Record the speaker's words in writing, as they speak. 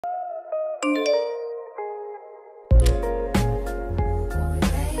Show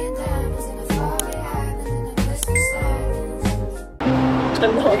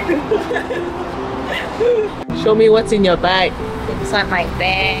me what's in your bag. Inside my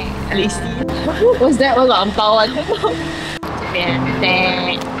bag. At least. What's that? What's the ang pao one?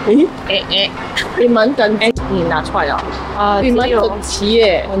 你蛮感激，你拿出来了。你蛮整齐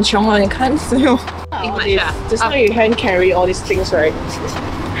耶，很穷了，你看只有。Just now you hand carry all these things, right?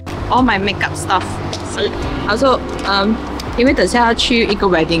 All my makeup stuff. Also, 因为等下要去一个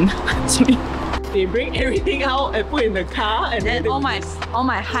wedding， 所以 They bring everything out and put in the car, and then all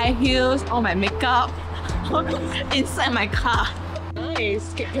my high heels, all my makeup inside my car.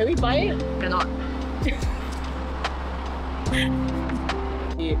 Nice. Can we buy it? Cannot.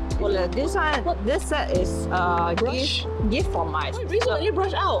 Well, this set is gift for my sister. Recently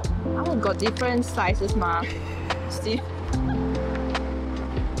brush out. I got different sizes, ma. See?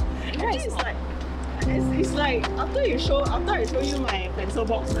 Yeah, it's like after I show you my pencil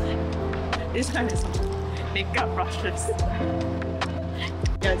box. This kind is makeup brushes.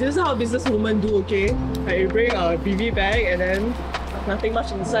 Yeah, this is how businesswomen do, okay? Like you bring a BB bag and then nothing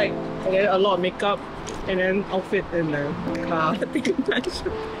much inside, and then a lot of makeup, and then outfit in the car.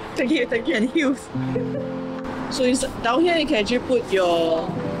 Thank you, and heels. So it's, down here you can actually put your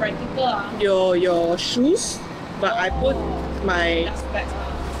your shoes, but I put my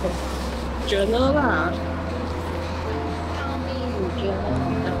journal lah.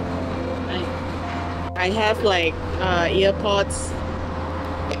 I have like earpods,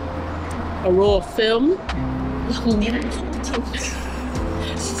 a roll of film,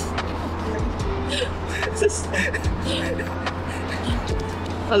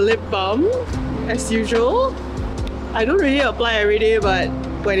 a lip balm as usual. I don't really apply every day, but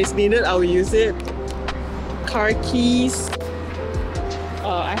when it's needed I will use it. Car keys.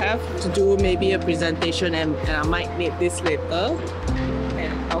 I have to do maybe a presentation and I might need this later.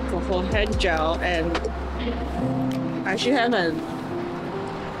 Alcohol hand gel, and I actually have an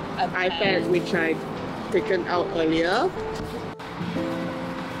iPad which I taken out earlier.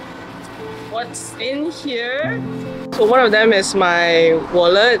 What's in here? So one of them is my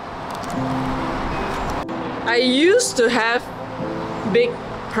wallet. I used to have big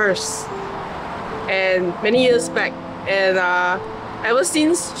purse and many years back, and ever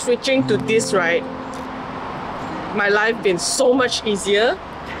since switching to this, right, my life been so much easier.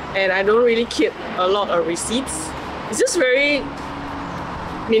 And I don't really keep a lot of receipts. It's just very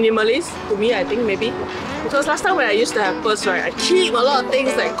minimalist to me, I think, maybe. Because last time when I used to have purse, right, I keep a lot of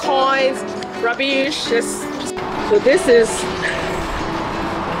things like coins, rubbish. So this is...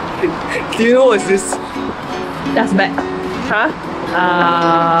 Do you know what's this? That's bag. Huh?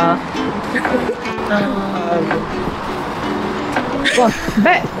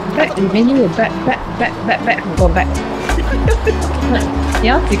 Bag. You mean you bag. Go back.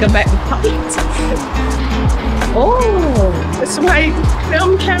 Yeah, take a bag. Oh, it's my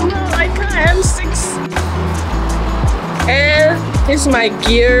film camera Leica M6. And it's my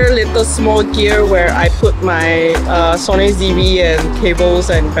gear, little small gear where I put my Sony ZV and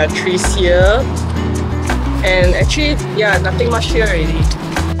cables and batteries here. And actually, yeah, nothing much here already.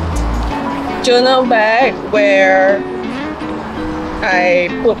 Journal bag where I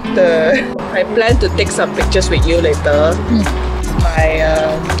plan to take some pictures with you later. My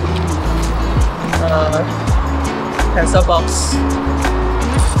pencil box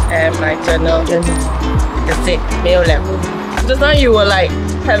and my journal. That's it. 没有了. Just now you were like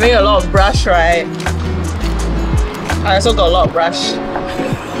having a lot of brush, right? I also got a lot of brush.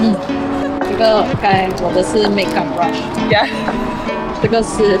 这个刚才我的是 makeup brush. Yeah. 这个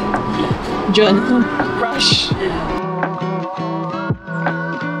是 journal brush.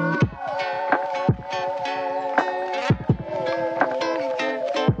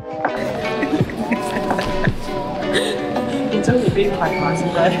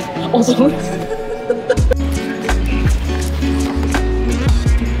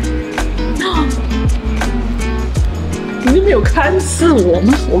你没有看是我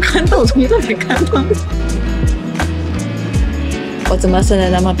吗？我看到从这里看到。我怎么生得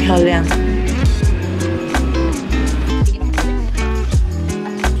那么漂亮？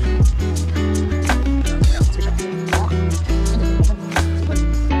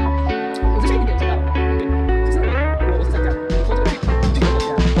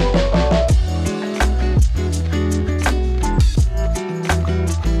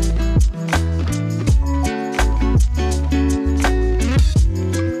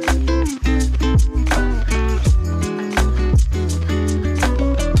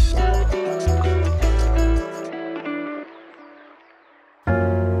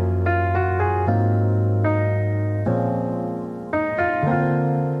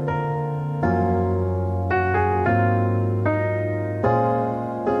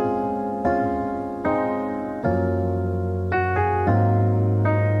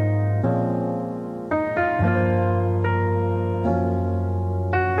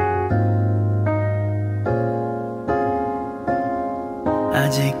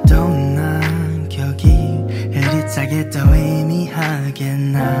 선명하게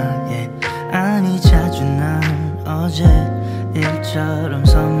나의 아니 자주 난 어제 일처럼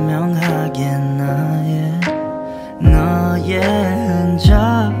선명하게 나의 너의 흔적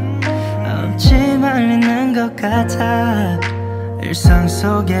없이 말리는 것 같아 일상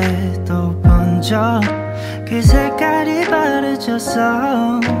속에도 번져 그 색깔이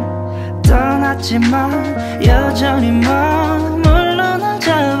바래졌어 떠났지만 여전히 머물러 날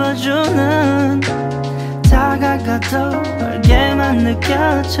잡아주는 다가가도 멀게만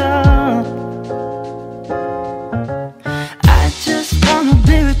느껴져 I just wanna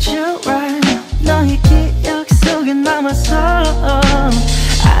be with you right now 너의 기억 속에 남아서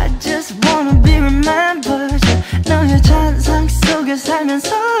I just wanna be remembered 너의 잔상 속에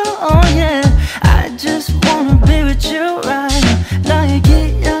살면서 oh yeah I just wanna be with you right now 너의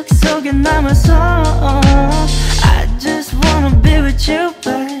기억 속에 남아서 I just wanna be with you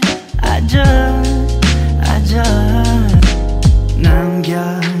babe I just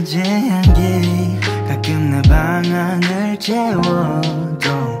남겨진 향기 가끔 내 방안을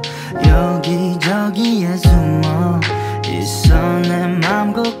채워도 여기저기에 숨어 있어 내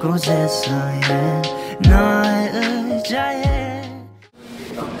맘 곳곳에서 yeah. 너의 의자에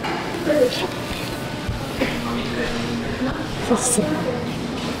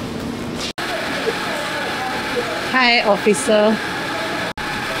Hi, officer.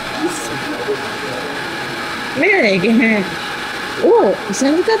 没有人给他。哦，你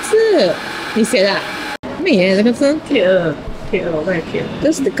生这个字，你写的、啊？没耶，这个字。贴二，我帮你贴。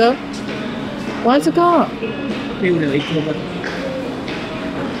这是这个。哇，这个。六一个吧。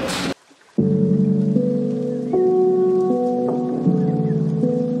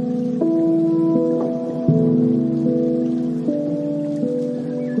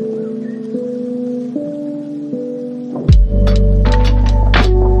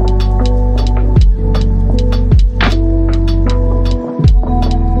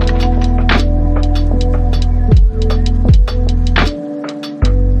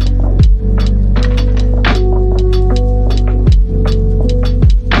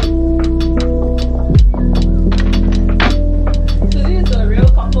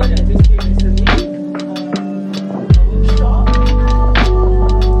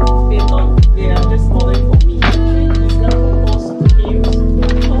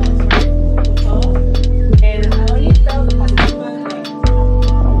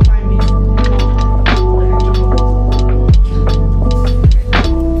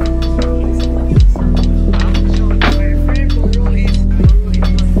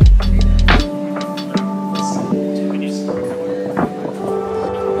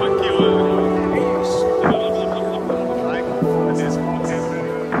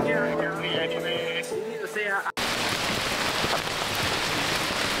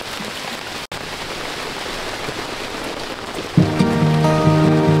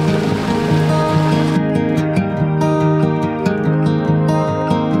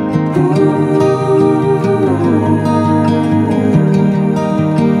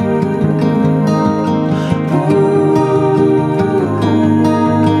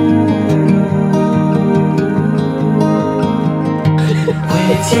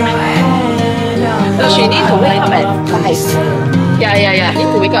She need to wake up at 5. Yeah.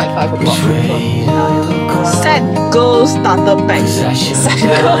 Need to wake up at 5 o'clock. Sad girl starter pack. Sad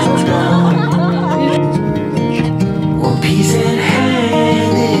girl. One piece in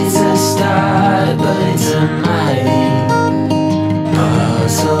hand, it's a start, but it's a mighty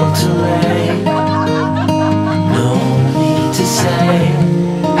puzzle to lay. No need to say,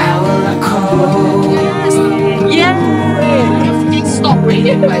 how will I cope? Yeah. Stop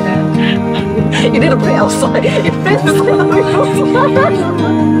raining by that. You need to play outside. It feels like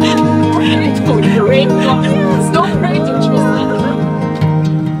the rain. Don't pray to Jesus.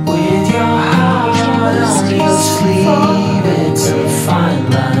 With your heart on your sleeve, it's a fine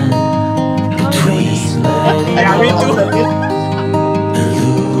line between letting go and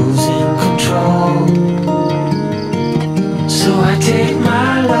losing control. So I take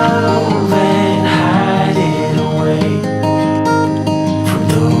my love and hide it away from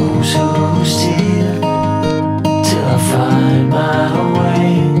those who steal till I find my way.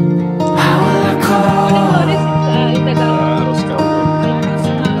 How will I call?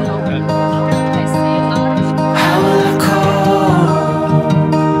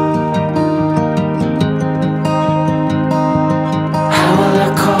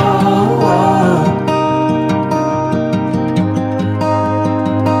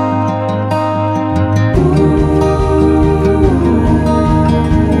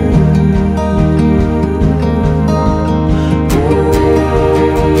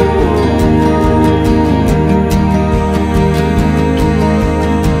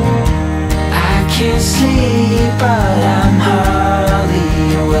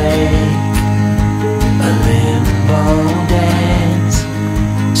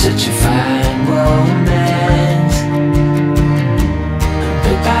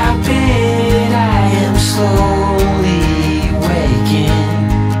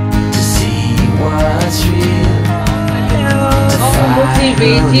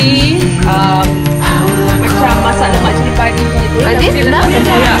 veggie, macam masak lemak cili padi gitu. This enough?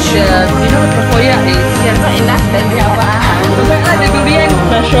 Tempoyak is Not enough then we have the durian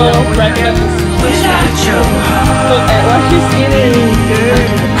special breakfast. Wish that you Look at what she's eating.